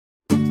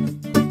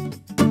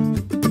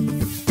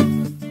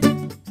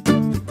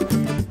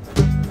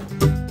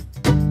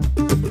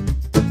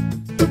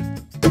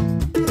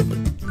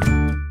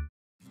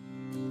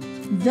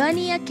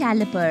Vernier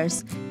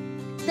calipers.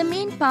 The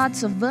main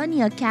parts of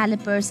vernier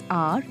calipers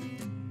are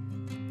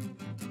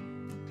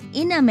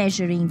inner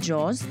measuring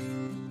jaws,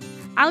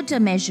 outer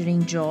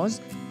measuring jaws,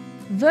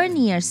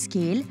 vernier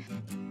scale,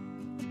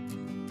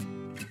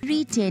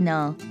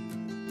 retainer,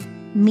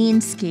 main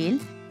scale,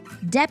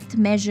 depth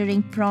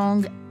measuring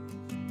prong.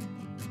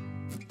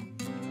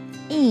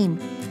 Aim: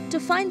 to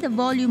find the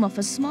volume of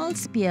a small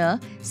sphere,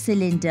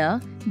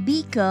 cylinder,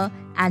 beaker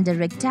and a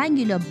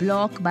rectangular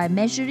block by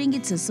measuring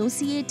its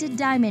associated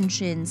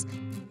dimensions.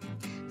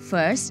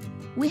 First,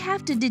 we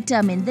have to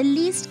determine the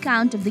least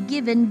count of the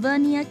given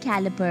vernier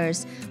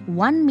calipers.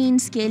 One mean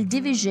scale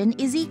division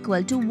is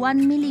equal to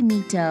 1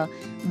 mm.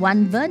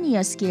 One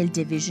vernier scale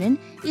division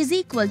is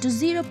equal to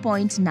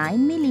 0.9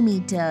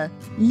 mm.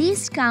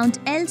 Least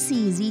count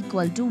LC is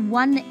equal to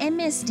 1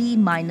 MSD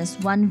minus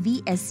 1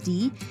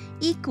 VSD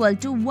equal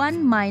to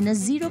 1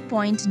 minus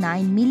 0.9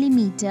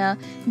 mm,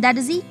 that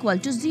is equal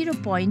to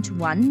 0.1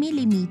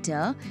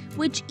 mm,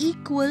 which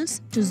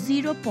equals to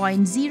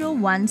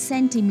 0.01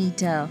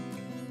 centimeter.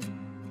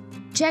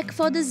 Check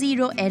for the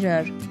zero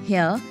error.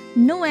 Here,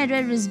 no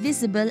error is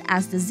visible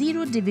as the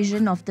zero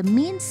division of the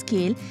main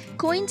scale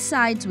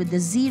coincides with the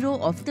zero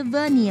of the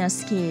vernier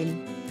scale.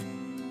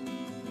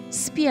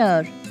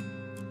 Sphere.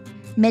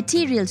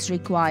 Materials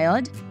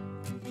required: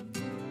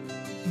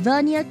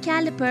 vernier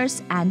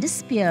calipers and a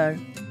sphere.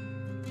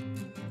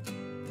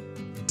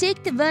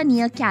 Take the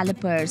vernier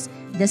calipers.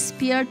 The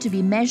sphere to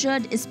be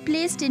measured is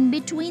placed in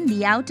between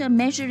the outer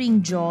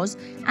measuring jaws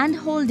and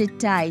hold it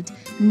tight.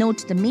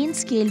 Note the main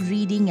scale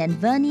reading and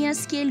vernier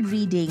scale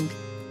reading.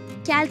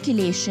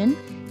 Calculation: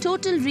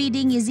 total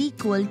reading is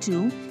equal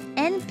to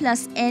n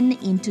plus n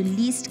into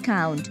least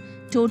count.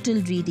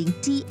 Total reading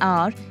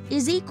TR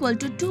is equal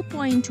to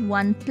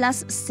 2.1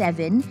 plus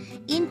 7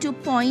 into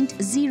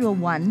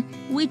 0.01,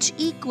 which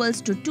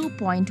equals to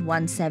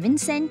 2.17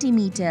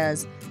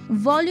 centimeters.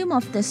 Volume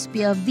of the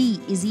sphere V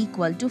is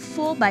equal to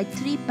 4 by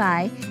 3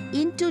 pi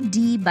into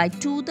D by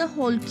 2 the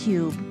whole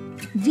cube.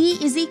 V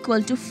is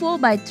equal to 4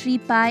 by 3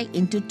 pi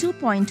into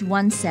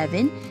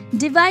 2.17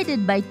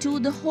 divided by 2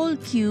 the whole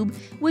cube,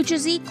 which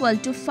is equal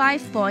to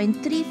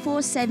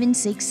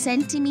 5.3476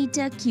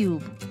 centimeter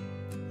cube.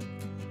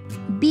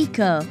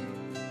 Beaker.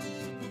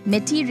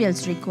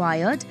 Materials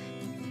required: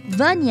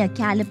 vernier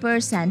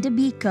calipers and a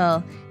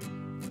beaker.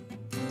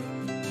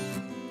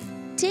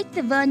 Take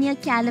the vernier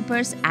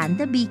calipers and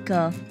the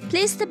beaker.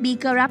 Place the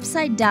beaker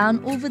upside down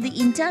over the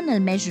internal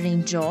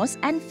measuring jaws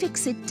and fix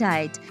it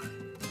tight.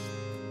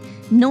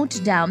 Note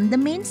down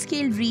the main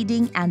scale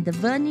reading and the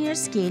vernier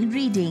scale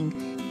reading.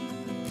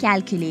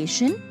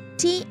 Calculation: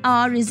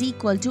 TR is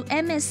equal to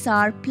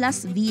MSR plus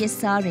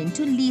VSR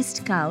into least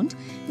count,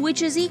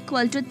 which is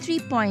equal to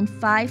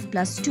 3.5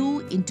 plus 2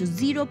 into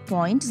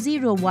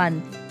 0.01.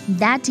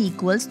 That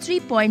equals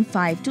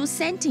 3.52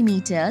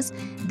 centimeters.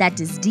 That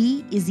is D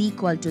is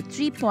equal to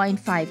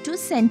 3.52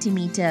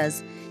 centimeters.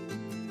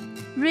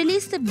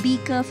 Release the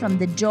beaker from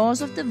the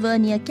jaws of the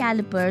vernier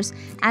calipers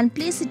and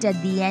place it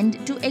at the end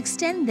to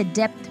extend the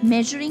depth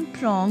measuring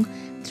prong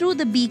through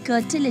the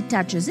beaker till it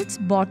touches its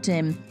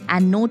bottom,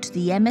 and note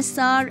the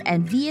MSR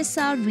and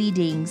VSR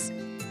readings.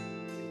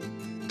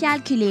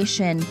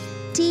 Calculation: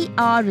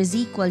 TR is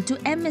equal to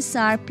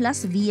MSR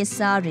plus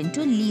VSR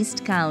into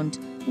least count,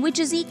 which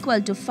is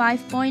equal to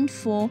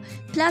 5.4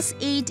 plus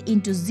 8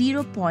 into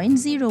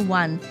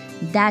 0.01.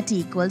 That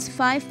equals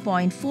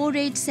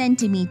 5.48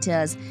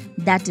 centimeters.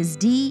 That is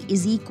D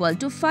is equal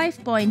to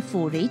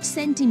 5.48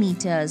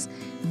 centimeters.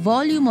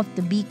 Volume of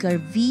the beaker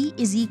V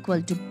is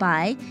equal to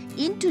pi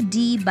into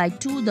D by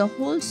 2 the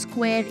whole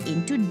square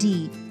into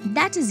D.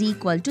 That is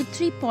equal to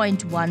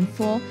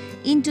 3.14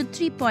 into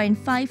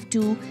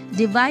 3.52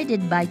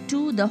 divided by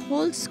 2 the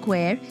whole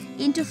square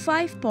into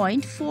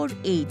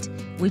 5.48,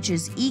 which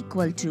is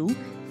equal to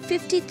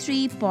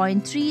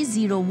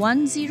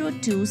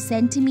 53.30102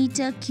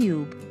 centimeter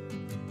cube.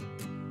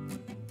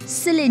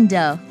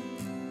 Cylinder.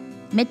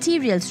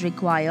 Materials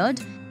required: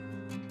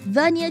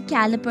 vernier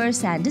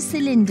calipers and a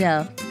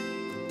cylinder.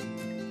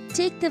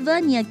 Take the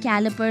vernier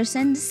calipers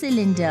and the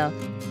cylinder.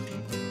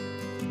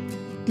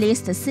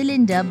 Place the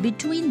cylinder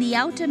between the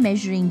outer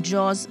measuring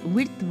jaws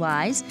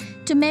widthwise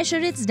to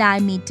measure its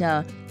diameter.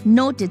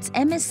 Note its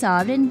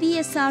MSR and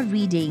VSR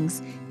readings.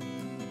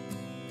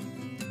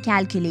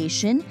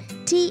 Calculation: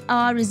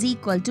 TR is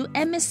equal to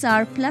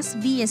MSR plus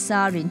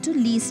VSR into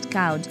least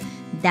count.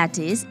 That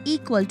is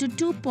equal to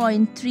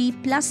 2.3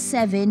 plus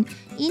 7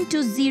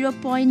 into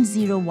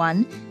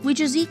 0.01,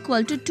 which is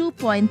equal to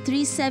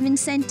 2.37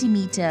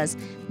 centimeters.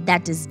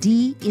 That is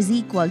D is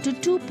equal to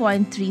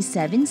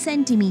 2.37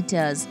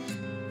 centimeters.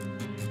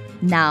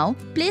 Now,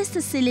 place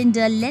the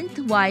cylinder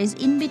lengthwise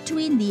in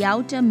between the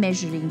outer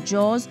measuring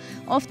jaws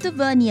of the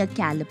vernier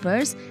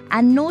calipers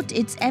and note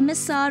its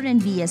MSR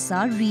and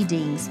VSR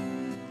readings.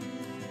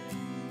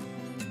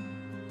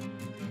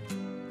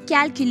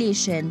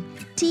 Calculation: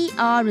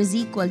 TR is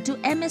equal to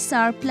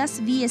MSR plus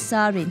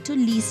VSR into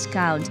least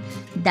count.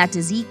 That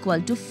is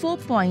equal to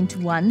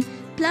 4.1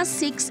 plus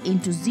 6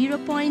 into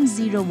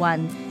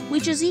 0.01.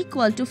 which is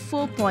equal to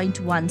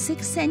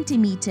 4.16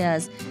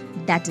 centimeters.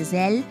 That is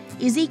L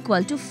is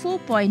equal to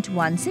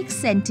 4.16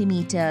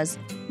 centimeters.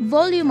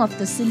 Volume of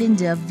the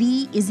cylinder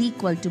V is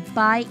equal to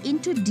pi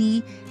into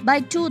D by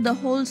 2 the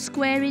whole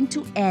square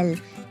into L.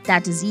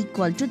 That is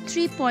equal to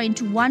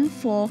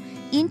 3.14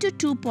 into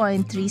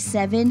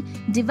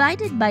 2.37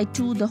 divided by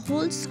 2 the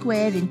whole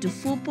square into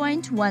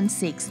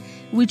 4.16,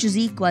 which is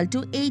equal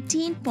to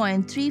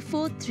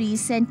 18.343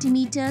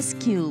 centimeters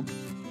cube.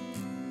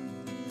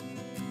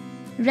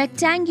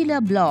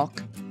 Rectangular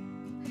block.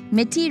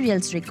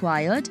 Materials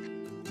required: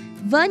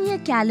 vernier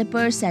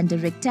calipers and a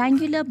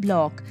rectangular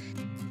block.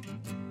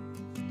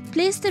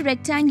 Place the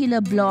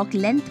rectangular block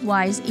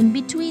lengthwise in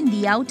between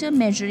the outer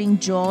measuring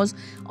jaws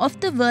of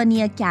the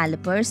vernier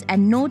calipers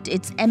and note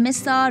its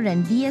MSR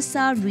and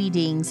VSR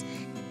readings.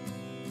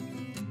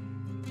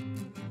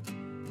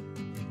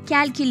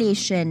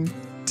 Calculation: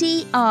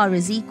 TR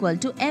is equal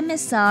to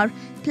MSR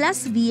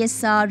plus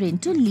VSR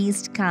into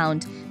least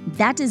count.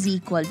 That is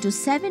equal to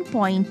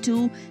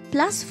 7.2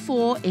 plus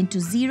 4 into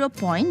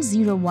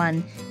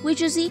 0.01,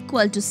 which is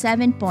equal to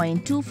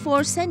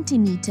 7.24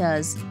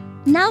 centimeters.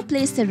 Now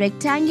place the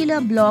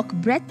rectangular block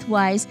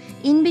breadthwise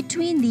in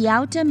between the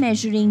outer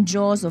measuring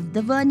jaws of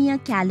the vernier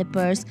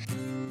calipers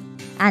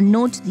and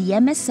note the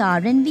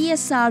MSR and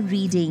VSR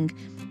reading.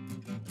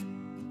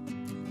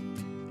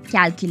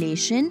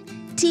 Calculation: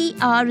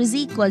 TR is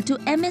equal to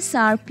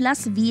MSR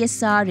plus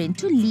VSR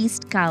into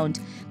least count.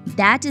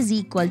 That is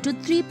equal to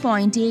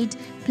 3.8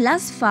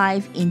 plus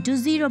 5 into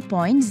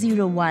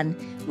 0.01,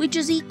 which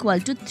is equal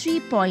to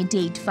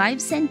 3.85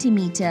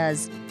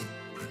 centimeters.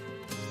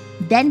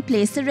 Then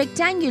place the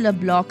rectangular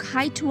block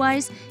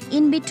heightwise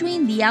in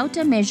between the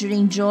outer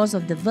measuring jaws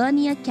of the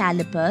vernier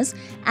calipers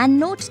and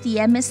note the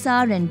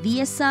MSR and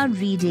VSR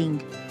reading.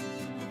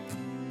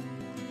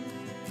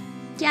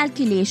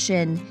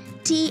 Calculation: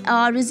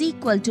 TR is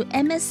equal to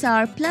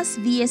MSR plus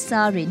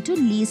VSR into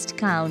least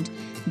count.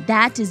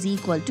 That is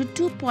equal to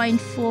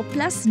 2.4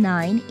 plus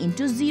 9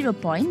 into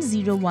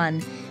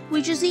 0.01,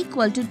 which is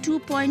equal to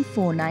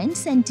 2.49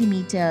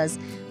 centimeters.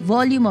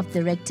 Volume of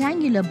the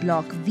rectangular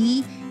block V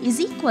is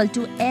equal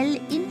to L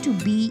into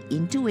B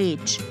into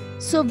H.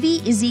 So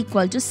V is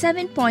equal to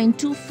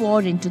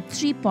 7.24 into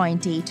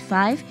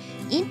 3.85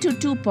 into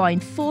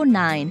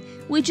 2.49,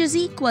 which is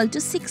equal to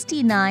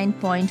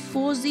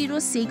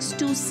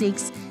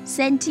 69.40626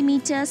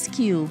 centimeters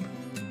cube.